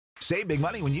Save big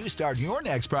money when you start your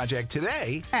next project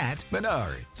today at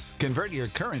Menards. Convert your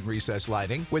current recessed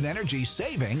lighting with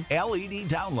energy-saving LED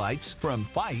downlights from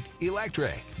Fight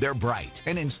Electric. They're bright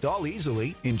and install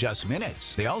easily in just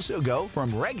minutes. They also go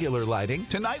from regular lighting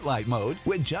to nightlight mode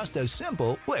with just a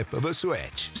simple flip of a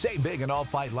switch. Save big on all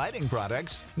Fight lighting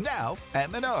products now at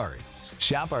Menards.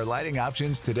 Shop our lighting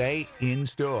options today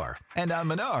in-store and on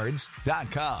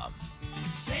Menards.com.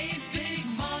 Save big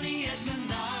money at Menards.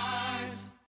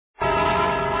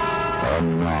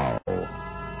 And now,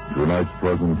 tonight's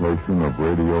presentation of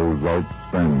radio's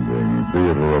outstanding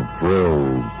theater of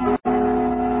thrills,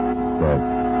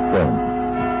 Suspense.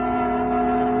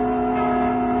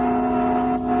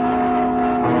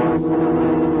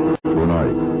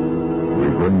 Tonight, we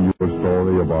bring you a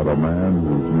story about a man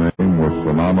whose name was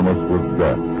synonymous with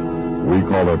death. We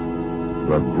call it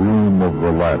The Groom of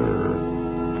the Ladder.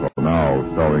 So now,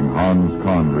 starring Hans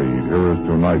Conried, here is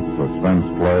tonight's suspense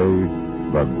play,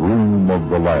 The Groom of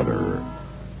the Ladder.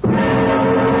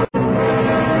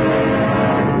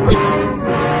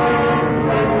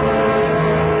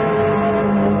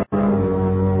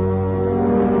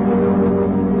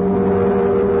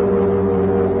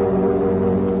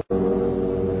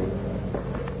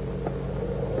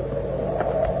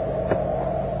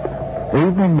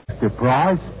 Evening, Mr.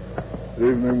 Price.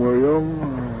 Evening, William.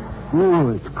 Oh,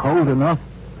 it's cold enough.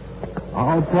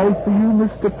 I'll play for you,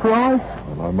 Mr. Price.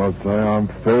 Well, I must say I'm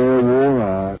fair worn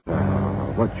out.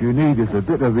 What you need is a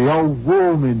bit of the old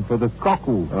warming for the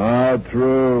cockle.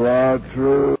 True.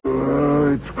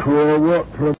 It's cruel work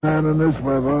for a man in this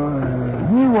weather.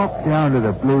 You walk down to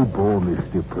the Blue Ball,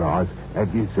 Mr. Price.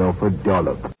 Have yourself a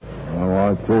dollop.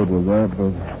 Oh, I thought of that,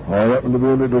 but I happen to be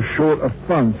a little short of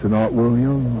funds tonight,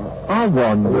 William. I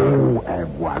wonder. Oh, have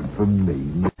one for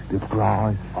me, Mr.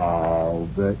 Price. Oh,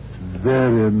 that's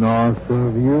very nice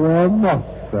of you, I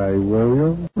must say,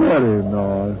 William. Very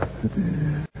nice.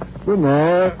 Good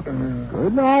night.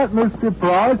 Good night, Mr.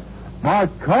 Price. My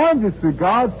kindest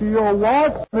regards to your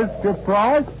wife, Mr.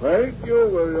 Price. Thank you,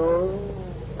 William.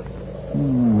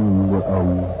 What a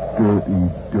dirty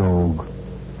dog.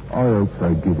 I hope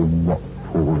they give him what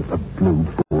for a blue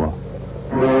for.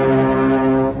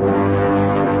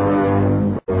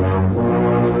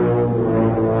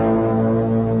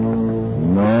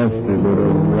 Nasty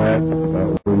little rat, that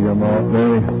William, aren't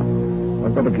they?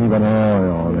 I've got to keep an eye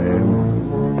on him.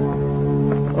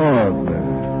 Oh,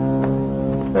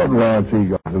 what right's he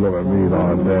got to look at me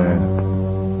like that?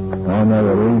 I know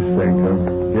that he's thinking,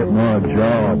 get my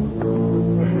job.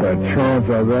 The chance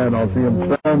of that, I'll see him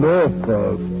stand off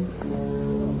first.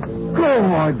 Oh,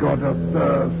 I got a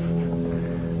thirst.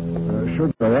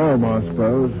 Should go home, I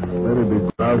suppose. Let it be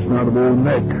grousing out of all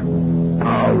neck.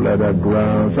 Oh, let her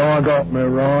grouse. I got me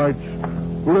right.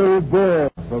 Blue ball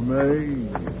for me.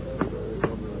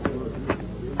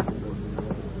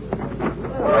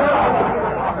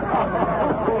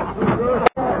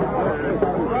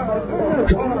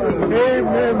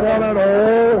 Evening, one and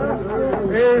all.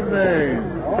 Evening.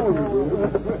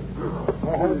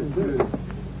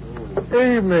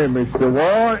 Evening, Mr.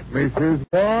 White, Mrs.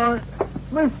 White,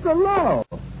 Mr. Lowe.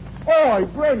 Oi,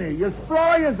 Brenny, you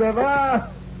spry as ever.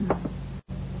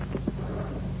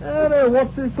 Hey there,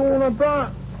 what's this all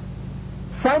about?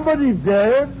 Somebody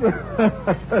dead?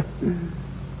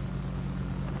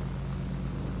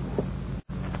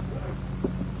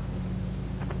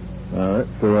 Oh,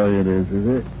 that's the way it is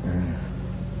it?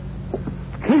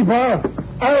 Keeper,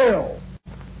 ale!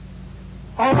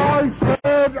 I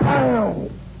said ale!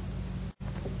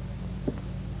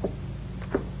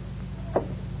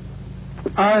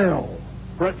 Ale.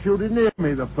 Perhaps you didn't hear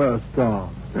me the first time.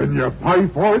 Didn't you pay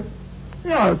for it?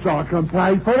 Yes, I can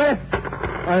pay for it.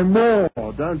 And more,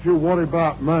 don't you worry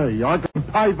about me. I can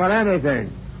pay for anything.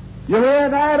 You hear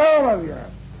that, all of you?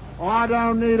 I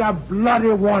don't need a bloody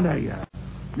one of you.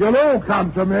 You'll all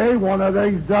come to me one of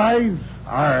these days.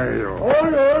 I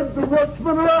heard the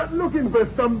watchmen are out looking for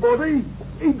somebody.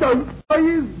 He don't pay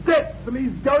his debts and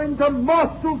he's going to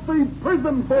Marshalsea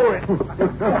prison for it.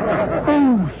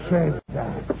 Who said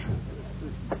that?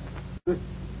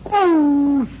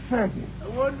 Who said it? I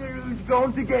wonder who's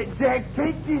going to get Jack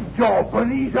Tench's job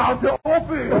when he's out of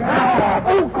office.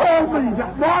 Who called me?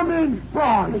 My name's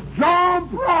Price. John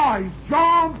Price.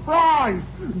 John Price.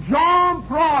 John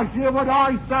Price. Hear what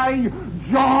I say?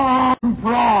 John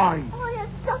Price. I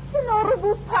have such an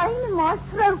horrible pain in my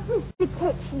throat, Mr.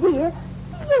 Ketch, dear.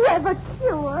 Do you have a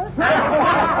cure?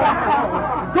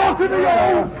 Got any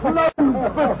old clothes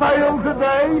for sale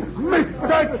today,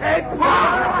 Mr. Ketch?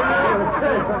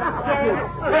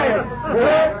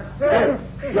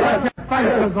 Shut your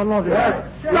face, a lot of you.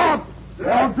 Stop!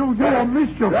 I'll do you a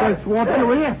mischief, this, won't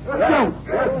you hear?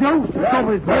 You, stop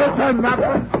it. Turn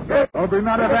that. There'll be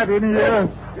none of that in here.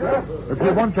 If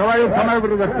you want your ale, come over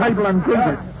to the table and drink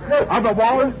it.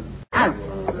 Otherwise, out.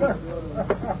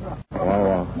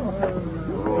 Oh,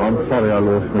 I'm sorry I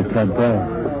lost my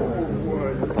temper.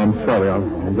 I'm sorry,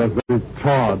 I'm just very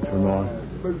tired tonight.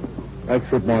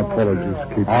 Accept my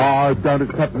apologies, Keith. I don't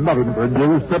accept nothing from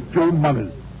you except your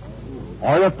money.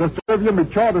 I have to serve you, my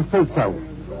charter says so.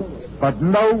 But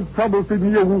no trouble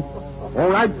from you,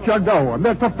 or out you go, and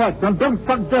that's a fact, and don't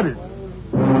forget it.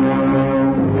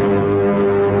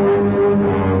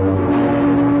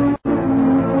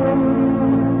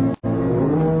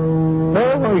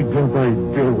 Why do they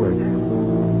do it?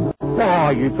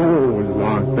 Why, it's always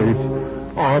like this.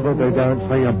 Either they don't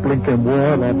say a blinking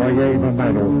word, or they even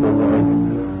that awful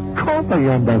word. Can't they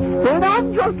understand?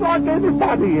 I'm just like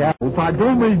anybody else. I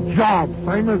do my job,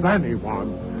 same as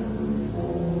anyone.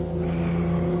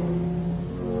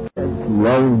 It's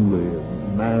lonely.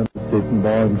 A man sitting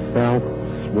by himself,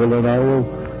 swilling ale,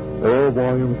 all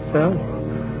by himself.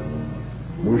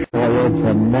 Wish I had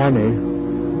some money.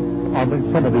 I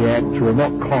mean, some of the actual,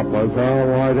 not coppers.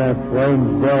 Oh, I'd have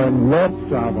friends there,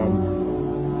 lots of them.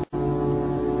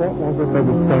 What was it they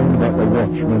were saying about the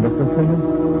watchmen at the thing?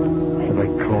 So they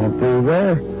can't do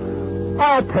that.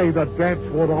 I'll pay the debts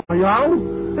what I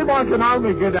owe, if I can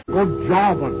only get a good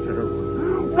job or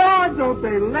two. Why don't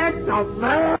they let the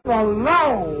man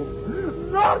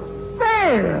alone? Not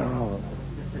fair.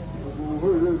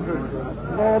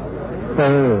 Not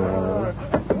fair.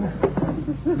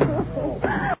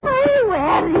 Oh,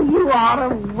 Harry, you are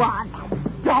a one.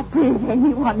 Stop it,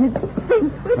 anyone that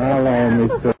thinks with Hello,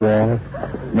 Mr. White.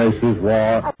 Mrs.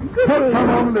 White. Come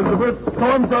on, Elizabeth.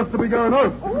 Time for us to be going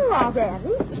home. All right,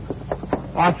 Harry.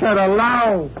 I said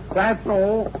hello, that's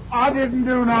all. I didn't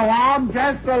do no harm,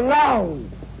 just hello.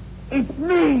 It's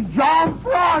me, John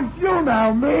Price, you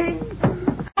know me.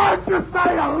 Can't you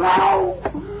say hello?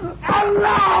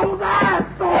 Hello,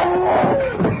 that's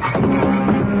all.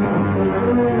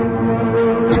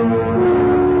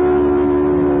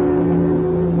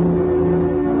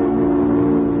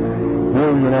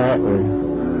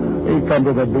 He come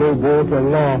to the Blue Boar to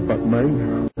laugh at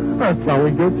me. That's how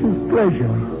he gets his pleasure.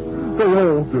 They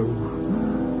all do.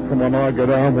 And when I get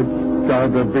home, it's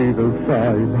going to be the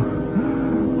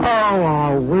same. Oh,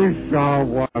 I wish I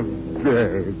was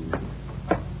dead.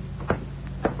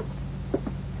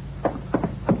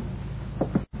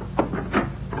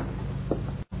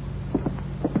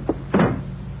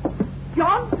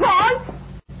 John Price,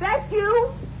 that's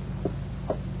you?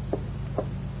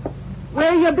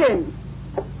 Where you been?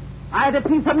 I had a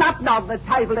piece of mutton on the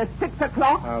table at 6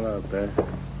 o'clock. Hello, Beth.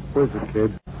 Where's the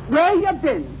kid? Where you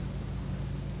been?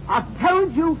 I've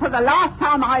told you for the last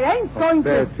time I ain't going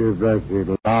to... Bet you, Becky,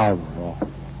 love.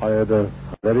 I had a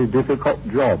very difficult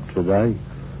job today.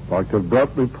 Like to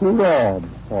broke me poor arm.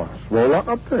 I swore like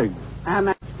a pig. How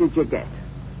much did you get?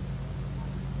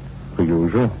 The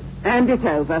usual. Hand it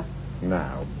over.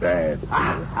 No, bad.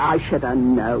 I should have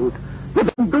known.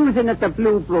 You've been boozing at the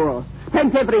Blue Boar.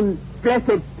 Spent every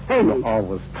blessed penny. I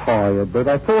was tired, but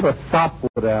I thought a sup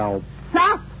would help.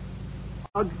 Sup?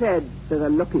 Odds head to the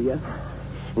look of you.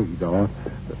 Sweetheart,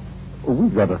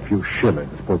 we've got a few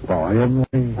shillings put by, haven't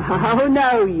we? Oh,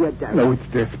 no, you don't. No, it's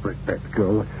desperate, that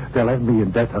girl. They'll have me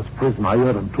in debtor's prison. I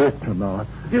heard them talk tonight.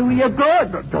 Do you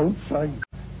good? Don't say.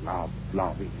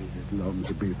 Love, it isn't long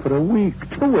to be for a week,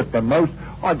 2 at the most.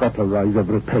 I got to raise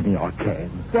every penny I can.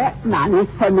 That money's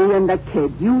for me and the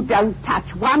kid. You don't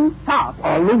touch one thought.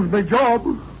 I'll lose my job.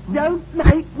 Don't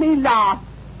make me laugh.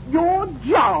 Your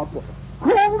job.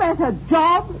 Call that a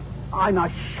job? I'm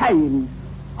ashamed.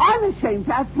 I'm ashamed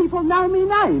to have people know me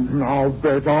name. Now,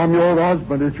 Bet, I'm your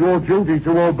husband. It's your duty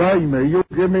to obey me. You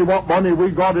give me what money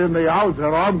we got in the house,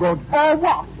 and I'm going to... Or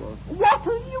what?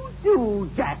 What'll you do,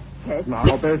 Jack Ketch?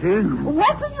 Now, Betty.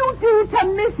 What'll you do to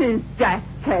Mrs. Jack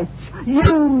Ketch?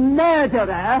 You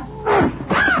murderer.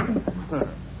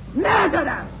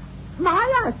 Murderer!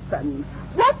 My husband.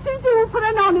 What's he do for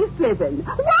an honest living?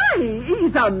 Why,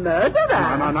 he's a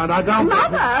murderer. No, don't.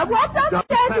 Mother, what does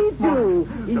Daddy do?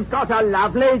 He's got a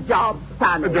lovely job,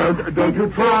 son. Don't you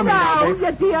try me, No,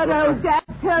 Betty. you dear old Dad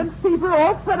turns people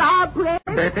off for our bread.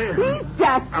 Betty. He's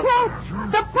Jack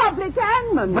Ketch, the public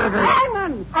hangman. Betty.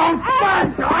 Hangman!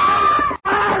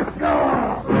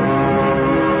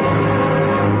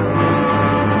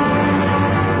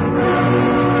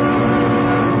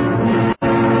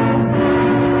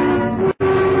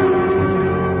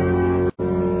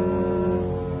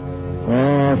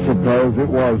 I suppose it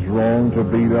was wrong to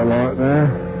beat her like that.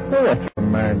 What's a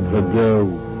man to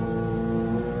do?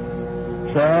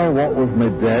 sir, what with my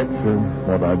debts and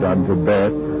what I done to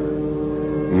Bet,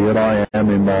 here I am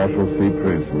in Marshalsea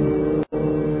Prison.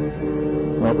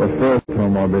 Not the first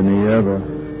time I've been here, but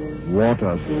what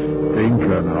a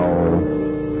stinking hole.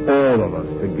 All of us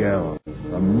together.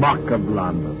 The muck of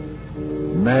London.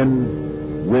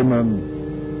 Men, women,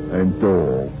 and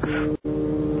dogs.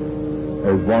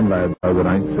 There's one lad, though, that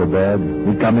ain't so bad.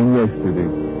 He come in yesterday.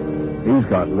 He's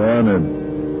got learning.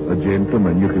 A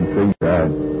gentleman, you can see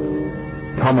that.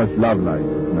 Thomas Lovelace,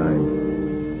 his name.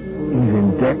 He's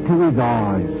in debt to his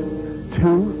eyes.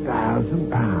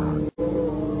 £2,000.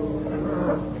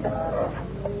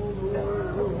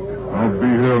 I'll be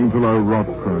here until I rot,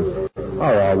 Price. Oh,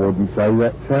 I wouldn't say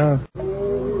that, sir.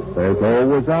 There's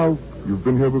always hope. You've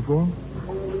been here before?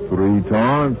 3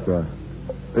 times, sir.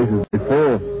 This is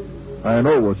before. And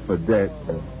always for debt.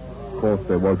 Of course,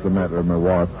 there was the matter of my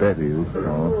wife, Betty, this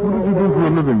time. What did you do for a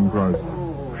living, Price?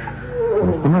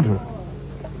 What's the matter?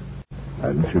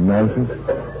 Hadn't you noticed?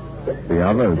 The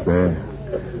others there,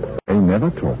 they never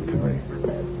talked to me.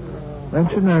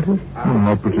 Hadn't you noticed?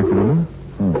 Not particularly.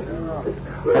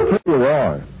 I'll tell you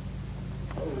why.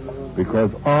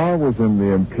 Because I was in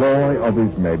the employ of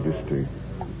His Majesty.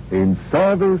 In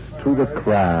service to the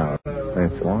crown.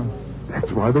 That's why.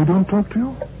 That's why they don't talk to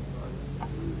you?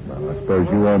 Well, I suppose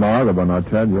you won't either when I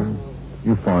tell you.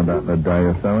 You find out in a day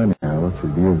or so anyhow. That's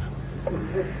what it is.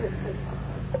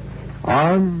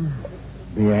 I'm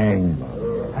the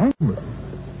hangman. Hangman?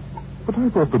 But I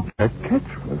thought the Jack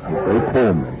Ketch was what they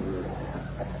call me.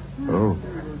 Oh.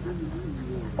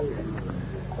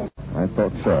 I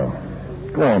thought so.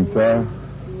 Go on, sir.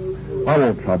 I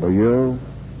won't trouble you.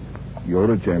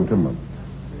 You're a gentleman.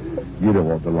 You don't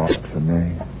want the likes of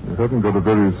me. You haven't got a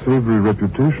very savory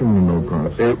reputation, you know,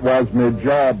 Price. It was my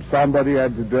job. Somebody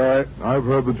had to do it. I've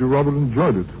heard that you rather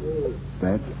enjoyed it.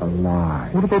 That's a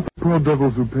lie. What about the poor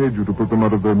devils who paid you to put them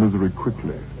out of their misery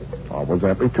quickly? I was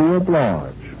happy to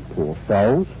oblige. Poor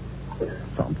souls.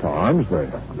 Sometimes they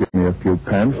give me a few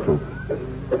pence to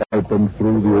help them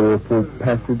through the awful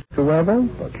passage to heaven.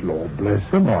 But Lord bless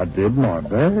them, I did my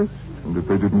best. And if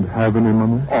they didn't have any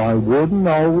money? I wouldn't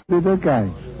hold it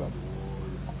against them.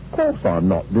 Of course, I'm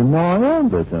not denying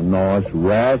that a nice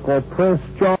rack or press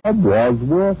job was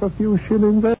worth a few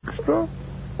shillings extra.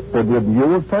 But wouldn't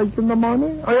you have taken the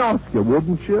money? I ask you,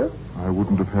 wouldn't you? I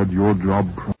wouldn't have had your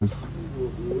job, Price.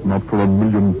 Not for £1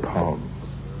 million.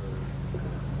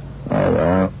 All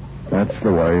right. That's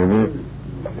the way of it.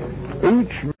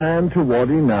 Each man to what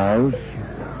he knows.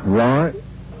 Right,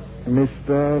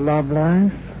 Mr.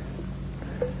 Lovelace?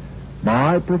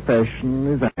 My profession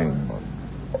is hangman.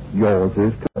 Yours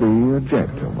is to be a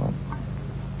gentleman.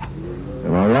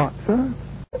 Am I right, sir?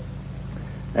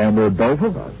 And we're both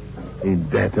of us in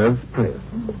debtor's prison.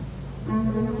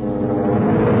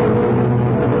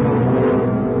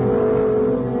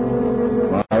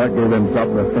 Well, that gave him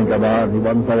something to think about. He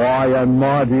wasn't so high and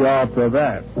mighty after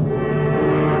that.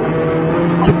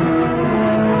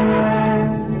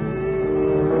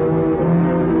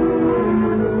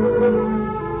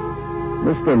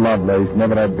 Mr. Lovelace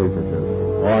never had visitors.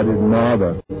 I didn't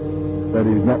either. That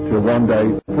is not till one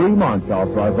day, 3 months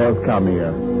after I first come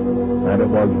here. And it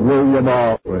was William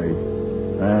Hartley.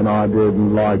 And I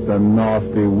didn't like the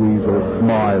nasty weasel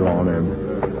smile on him.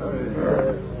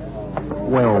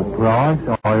 Well, Price,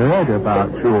 I heard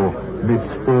about your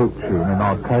misfortune and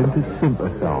I came to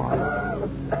sympathize.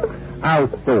 How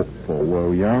thoughtful,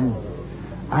 William.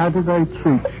 How do they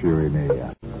treat you in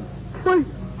here? Treat?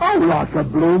 Oh, like a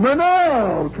bloomin'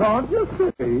 earl, can't you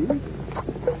see?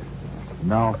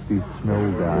 Nasty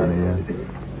smell down here.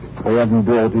 They haven't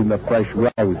brought in the fresh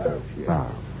roses yet. No.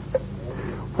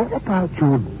 What about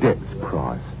your debts,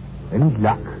 Price? Any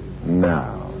luck?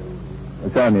 No.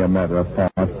 It's only a matter of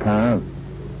 £5.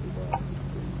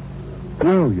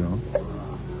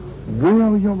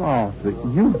 William Arthur,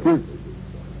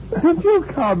 did you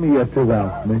come here to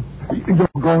help me? You're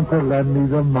going to lend me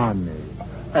the money.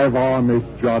 Have I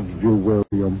misjudged you,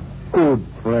 William? Good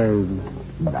friend.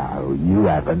 No, you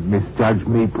haven't misjudged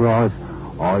me, Price.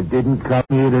 I didn't come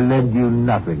here to lend you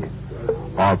nothing.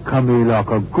 I've come here like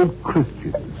a good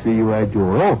Christian to see you had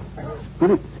your health and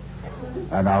spirits.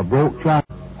 And I brought you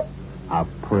a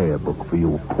prayer book for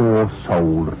your poor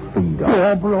soul to feed on.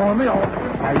 Oh, blimey,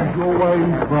 Change your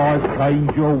ways, Price.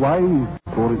 Change your ways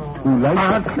before it's too late.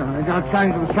 I'll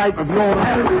change the shape of your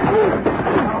head.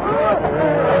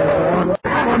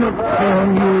 I'm going to turn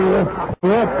you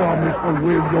off on Mr.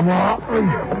 William Hartley.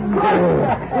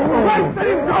 Let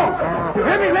him go!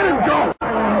 Let him go!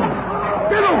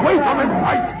 Get away from him,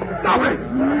 Mike! Stop it!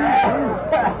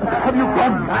 Have you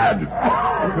gone mad?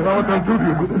 You know what they'll do to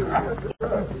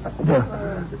you?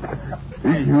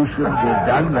 You shouldn't have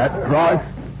done that, Price.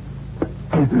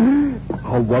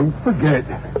 I won't forget.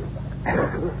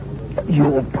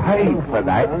 You'll pay for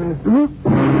that.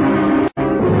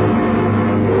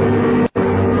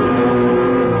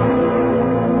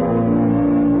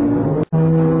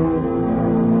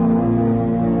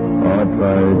 I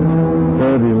paid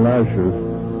 30 lashes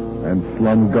and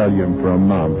slumgullion for a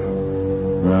month.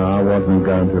 No, I wasn't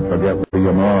going to forget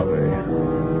William Hartley.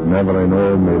 Never in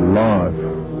all my life.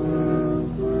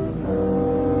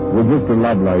 It was Mr.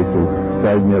 Lovelace who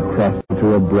saved me a crust or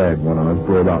two of bread when I was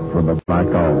brought up from the black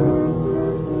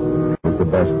hole. It was the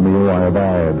best meal I ever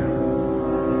had.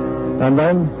 And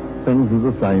then things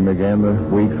were the same again. The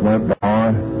weeks went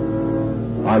by.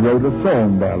 I wrote a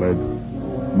song ballad.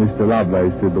 Mr.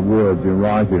 Lovelace did the words in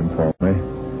writing for me.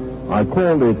 I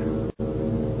called it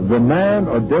The Man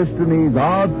of Destiny's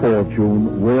Hard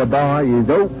Fortune, whereby his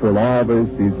hopeful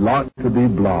harvest is like to be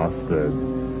blasted.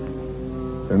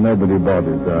 And nobody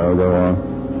bothered, though I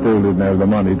still didn't have the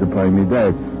money to pay me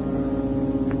debts.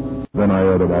 Then I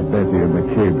heard about Betty and the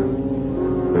kid.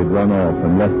 They'd run off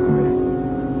and left me.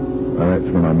 And that's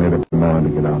when I made up my mind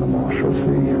to get out of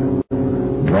Marshalsea.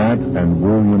 That and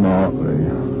William Hartley.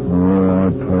 Oh,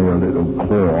 I'd pay a little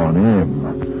claw on him.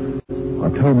 I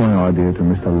told my idea to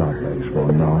Mr. Lovelace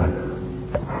one night.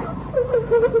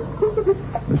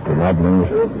 Mr.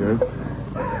 Lovelace? Yes?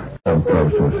 Come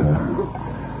closer, sir.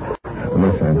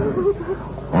 Listen,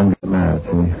 I'm getting out,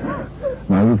 see?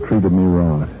 Now, you've treated me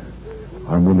right.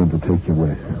 I'm willing to take you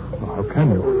with. How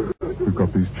can you? You've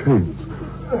got these chains.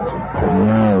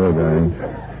 No, it ain't.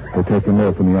 They take them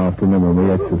off in the afternoon when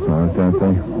we exercise, don't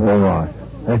they? All right.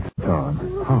 That's the time.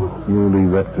 How? You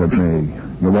leave that to me.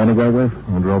 You want to go with?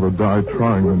 I'd rather die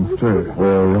trying than stay.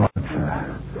 All right,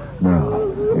 sir. Now,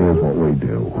 here's what we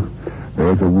do.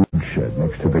 There's a woodshed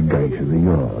next to the gate of the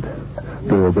yard.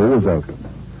 Door's always open.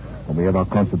 When we have our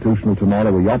constitutional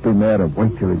tomorrow, we up in there and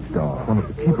wait till it's dark. One of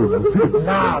the keepers will see us.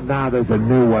 Now, there's a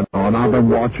new one on. I've been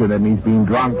watching him. He's been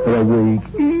drunk for a week.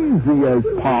 Easy as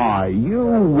pie. You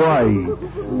wait.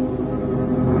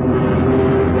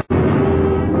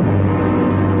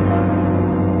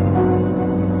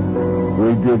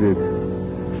 We did it.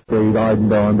 Stayed hiding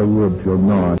behind the wood till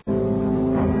night.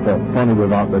 Felt funny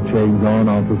without the chains on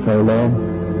after so long.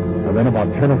 And then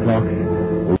about 10 o'clock,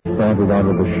 we started out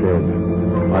of the shed.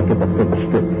 I took a thick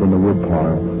stick from the wood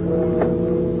pile.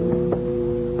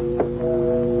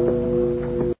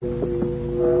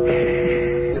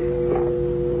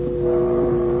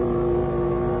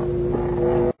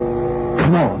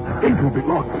 Come on. It will be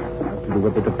locked. Have to do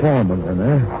with the department in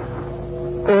there.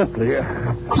 All clear.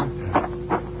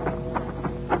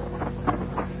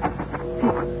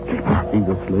 He's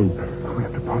asleep. We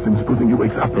have to pass him, supposing he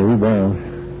wakes up. Very well.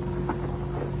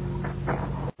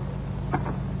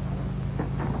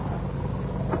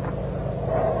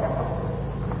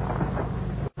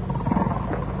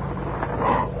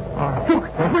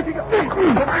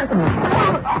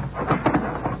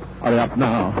 Hurry up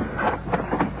now.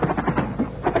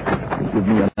 Give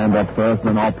me a hand up first, and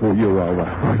then I'll pull you over.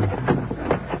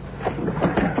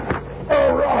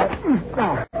 All right.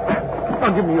 Now,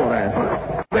 give me your hand.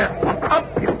 There.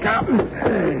 Up you come.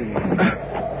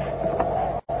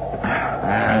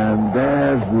 And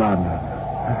there's London.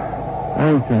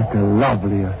 Ain't that the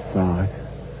loveliest sight?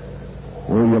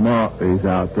 William Hartley's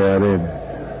out there in it.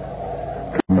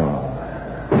 Come on.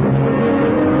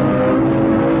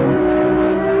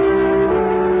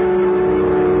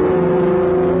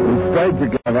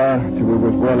 Together till we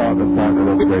was well out of sight of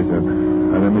the prison,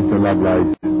 and then Mr.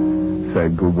 Lovelace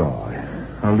said goodbye.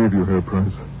 I'll leave you here,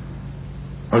 Price.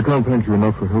 I can't thank you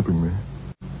enough for helping me.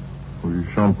 We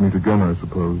shan't meet again, I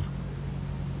suppose.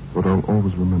 But I'll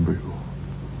always remember you.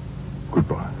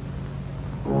 Goodbye.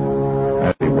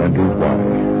 And he went his way.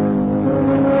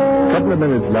 A couple of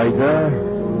minutes later,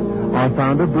 I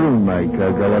found a broom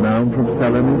maker going home from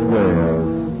selling his wares.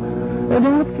 And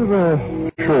after a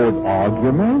short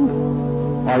argument,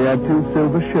 I had 2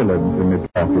 silver shillings in my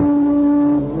pocket.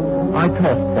 I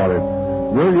tossed for it.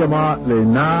 William Hartley,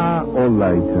 now or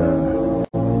later.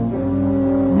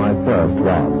 My first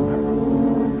one.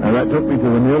 And that took me to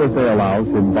the nearest alehouse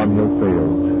in Bunhill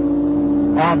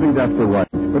Fields. Hartley'd have to wait,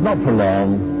 but not for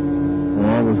long.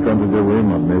 I was going to do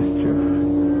him a mischief.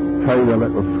 Pay the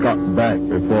little scut back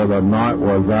before the night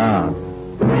was out.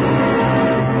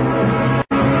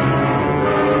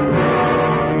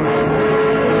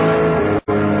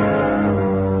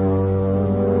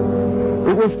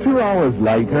 It was 2 hours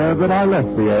later that I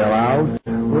left the alehouse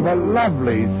with a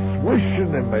lovely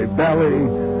swishing in my belly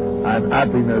and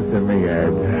happiness in my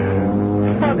head.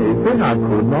 Funny thing, I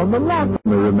couldn't on the lot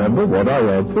remember what I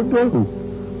had to do.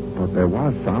 but there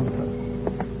was something.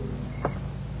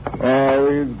 Oh,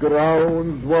 his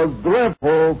groans was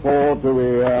dreadful for to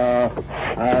hear,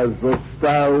 as the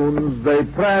stones they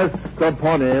pressed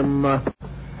upon him,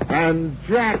 and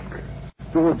Jack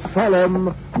stood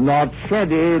solemn, not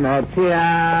shedding a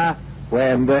tear,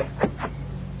 when the...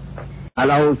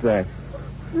 Hello, sir.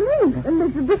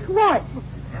 Elizabeth White.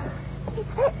 Is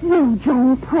that you,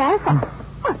 John Price?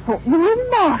 I thought you were in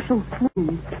Marshall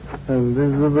Street.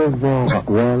 Elizabeth White.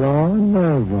 Well, I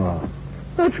never.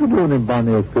 What you doing in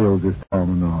Bunyard Fields this time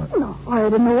of night? No, I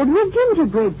had an order of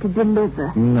gingerbread to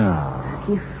deliver. No.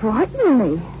 You frightened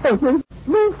me.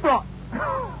 Blue frock.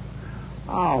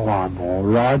 Oh, I'm all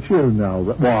right, you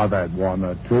know. Well, I've had one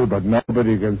or two, but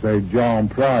nobody can say John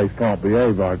Price can't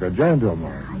behave like a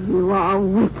gentleman. You are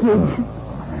wicked.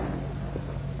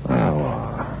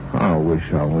 I wish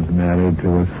I was married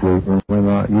to a sweet woman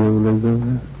like you,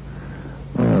 Elizabeth.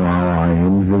 Well, I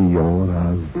envy your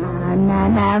husband. No,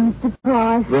 Mr.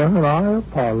 Price. Well, I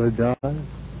apologize.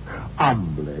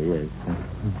 Humbly, yes.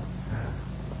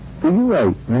 Do you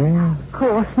hate me? Of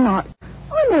course not.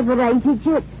 I never hated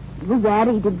you. Well,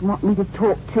 Daddy didn't want me to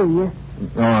talk to you.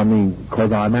 No, I mean,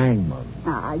 because I'm hangman.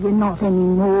 Ah, you're not any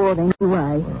more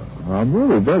anyway. I'm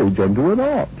really very gentle with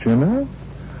art, you know.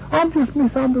 I'm just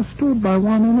misunderstood by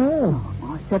one and all.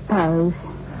 I suppose.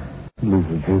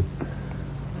 Elizabeth,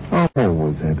 I've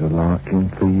always had a liking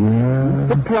for you.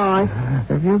 The Price.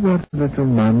 Have you got a little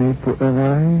money put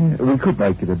away? We could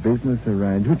make it a business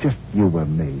arrangement, just you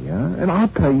and me, huh? And I'll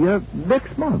pay you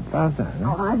next month. How's that?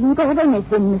 Huh? Oh, I haven't got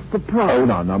anything, Mr. Price. Oh,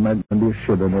 no, maybe a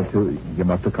shilling or two. You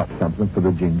must have cut something for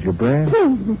the gingerbread.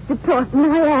 Please, Mr. Price, my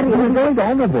Harry. It's very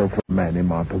honourable for a man in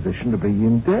my position to be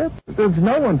in debt. There's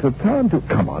no one to turn to.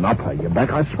 Come on, I'll pay you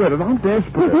back. I swear it, I'm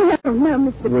desperate. No,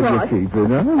 Mr. Will Price. you keep it,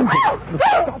 huh?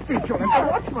 Stop it, John.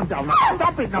 Watch my down now.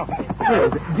 Stop it now. Where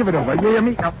is it? Give it over. You hear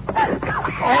me? Oh,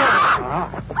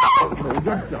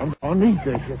 I need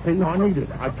this, you see. I need it.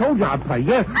 I told you I'd pay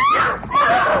you.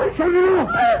 Shut it off.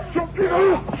 Shut it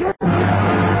off. Shut it off.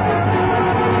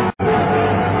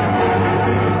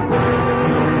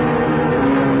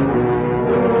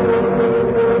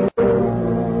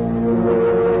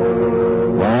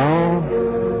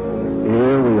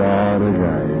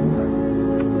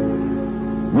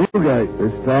 Newgate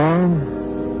this time.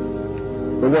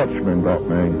 The watchman got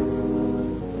me.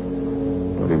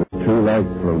 But he was too late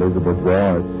for Elizabeth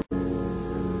White.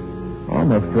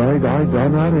 I'm afraid I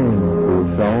done that in, poor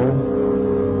soul.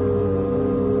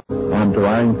 I'm to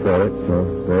hang for it, so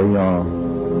there you are.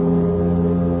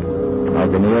 I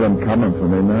can hear them coming for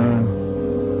me now.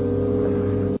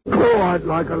 Oh, I'd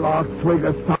like a last swig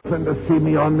of something to see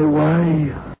me on the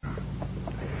way.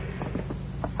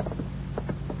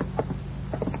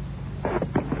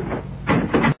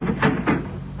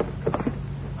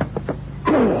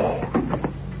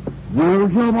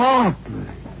 William Hartley.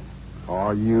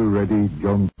 Are you ready,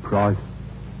 John Price?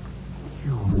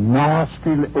 You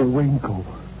nasty little winkle.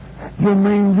 You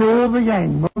mean you're the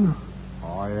hangman?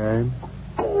 I am.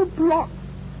 Oh, block.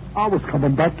 I was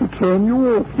coming back to turn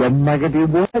you off, you maggoty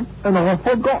word, and I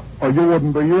forgot. Oh, you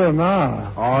wouldn't be here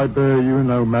now. I bear you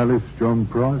no malice, John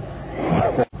Price.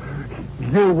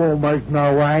 You won't make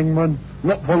no hangman.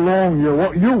 Not for long, you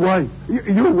won't. You wait.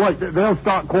 You wait. They'll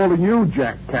start calling you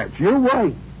Jack Catch. You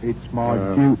wait. It's my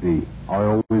duty. I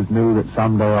always knew that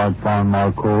someday I'd find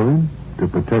my calling to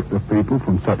protect the people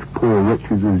from such poor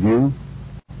wretches as you.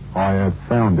 I have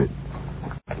found it.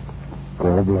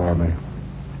 God blimey.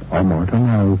 I might have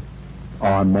known.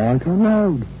 I might have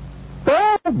known.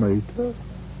 Tell me to.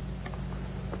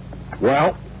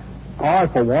 Well, I,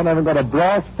 for one, haven't got a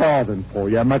brass farthing for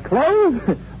you. My clothes,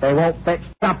 they won't fetch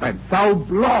nothing. So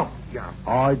blast you.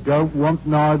 I don't want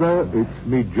neither. It's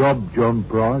me job, John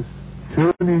Price.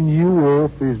 Turning you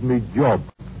off is me job.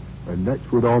 And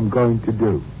that's what I'm going to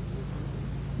do.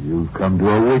 You've come to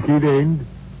a wicked end,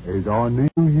 as I knew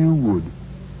you would.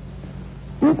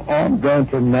 If I'm going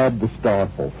to nab the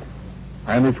stifles,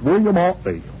 and it's William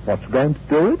Hartley what's going to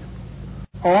do it,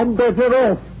 I'm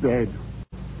better off dead.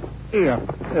 Here,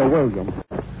 William.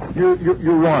 You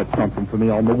write something for me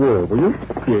on the wall, will you?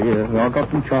 Yeah, I've got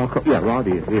some charcoal. Yeah, right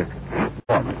here.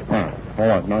 Right. All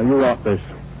right, now you write this.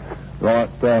 Right,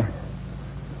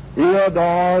 here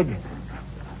died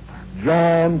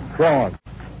John Price,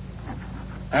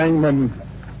 hangman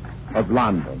of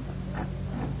London.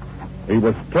 He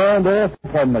was turned off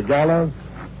upon the gallows,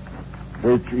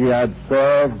 which he had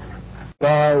served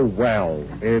so well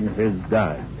in his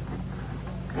day.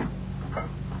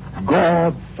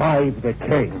 God save the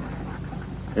king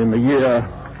in the year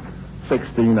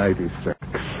 1686.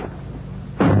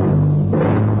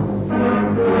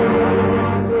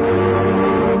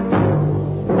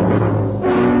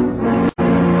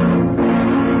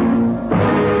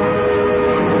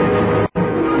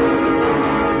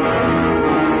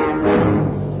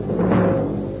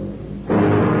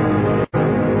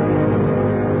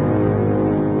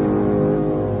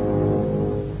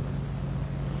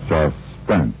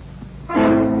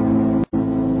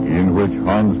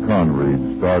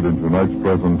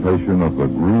 presentation of The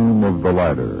Groom of the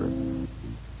Ladder,